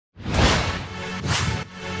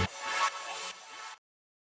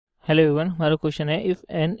Hello everyone, हमारा question है if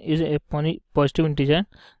n is a positive integer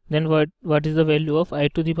then what is the value of i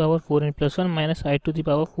to the power 4n+1 minus i to the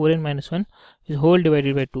power 4n-1 is whole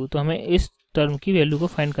divided by 2। तो हमें इस term की value को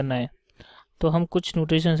find करना है। तो हम कुछ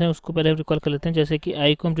नोटेशंस हैं उसको पहले रिकॉल कर लेते हैं। जैसे कि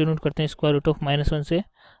i को हम डिनोट करते हैं स्क्वायर रूट ऑफ -1 से।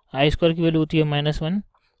 आई स्क्वायर की वैल्यू होती है -1,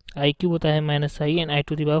 आई क्यूब होता है -i and i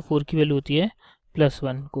to the power 4 की वैल्यू होती है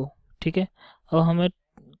 +1 को। ठीक है, अब हमें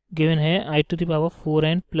गिवन है i to the power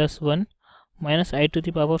 4n+1 minus i to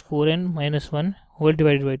the power 4n-1 whole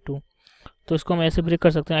divided by 2। तो इसको हम ऐसे ब्रेक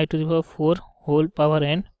कर सकते हैं i to the power 4 whole power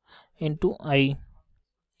n into I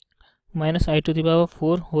minus i to the power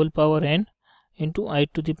 4 whole power n into I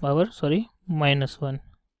to the power -1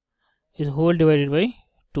 is whole divided by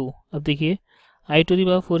 2। अब देखिए i to the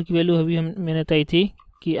power 4 की value अभी मैंने बताई थी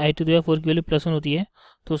कि i to the power 4 की value +1 होती है,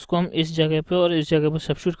 तो उसको हम इस जगह पे और इस जगह पे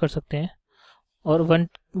सब्स्टिट्यूट कर सकते हैं। और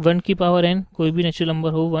 1 की पावर n, कोई भी नेचुरल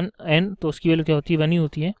नंबर हो 1 n, तो उसकी वैल्यू क्या होती है 1 ही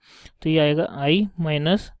होती है। तो ये आएगा i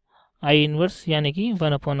माइनस आई इनवर्स यानी कि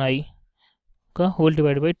 1/i का होल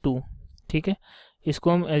डिवाइड बाई 2। ठीक है,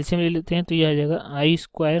 इसको हम एलसीएम ले लेते हैं तो ये आ जाएगा i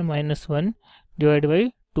square -1 divide by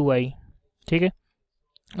 2i। ठीक है,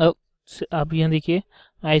 अब आप यहाँ देखिए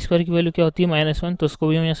i स्क्वायर की वैल्यू क्या होती है -1, तो उसको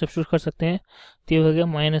भी हम यहाँ सब्स्टिट्यूट कर सकते हैं। तो ये हो गया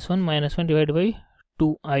 -1 डिवाइड बाई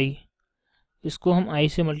 2i। इसको हम i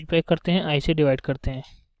से मल्टीप्लाई करते हैं, i से डिवाइड करते हैं।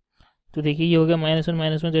 तो देखिए ये हो गया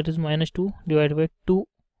 -1 that is -2 divide by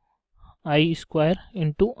 2i square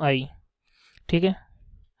into आई। ठीक है,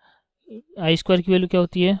 i स्क्वायर की वैल्यू क्या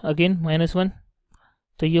होती है अगेन -1,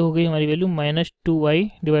 तो ये हो गई हमारी value -2i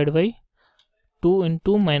divide by 2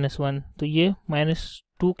 into -1। तो ये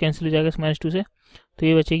 -2 कैंसिल हो जाएगा इस -2 से, तो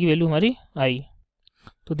ये बचेगी वैल्यू हमारी i।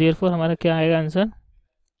 तो देयरफॉर हमारा क्या आएगा answer,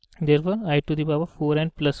 therefore i to the power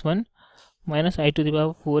 4n+1 minus i to the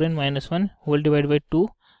power 4n-1 whole divide by 2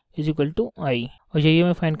 is equal to i। और यही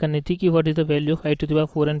हमें फाइंड करनी थी कि what is the value of i to the power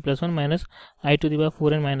 4n+1 minus i to the power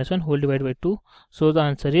 4n-1 whole divide by 2। So the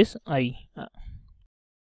answer is i।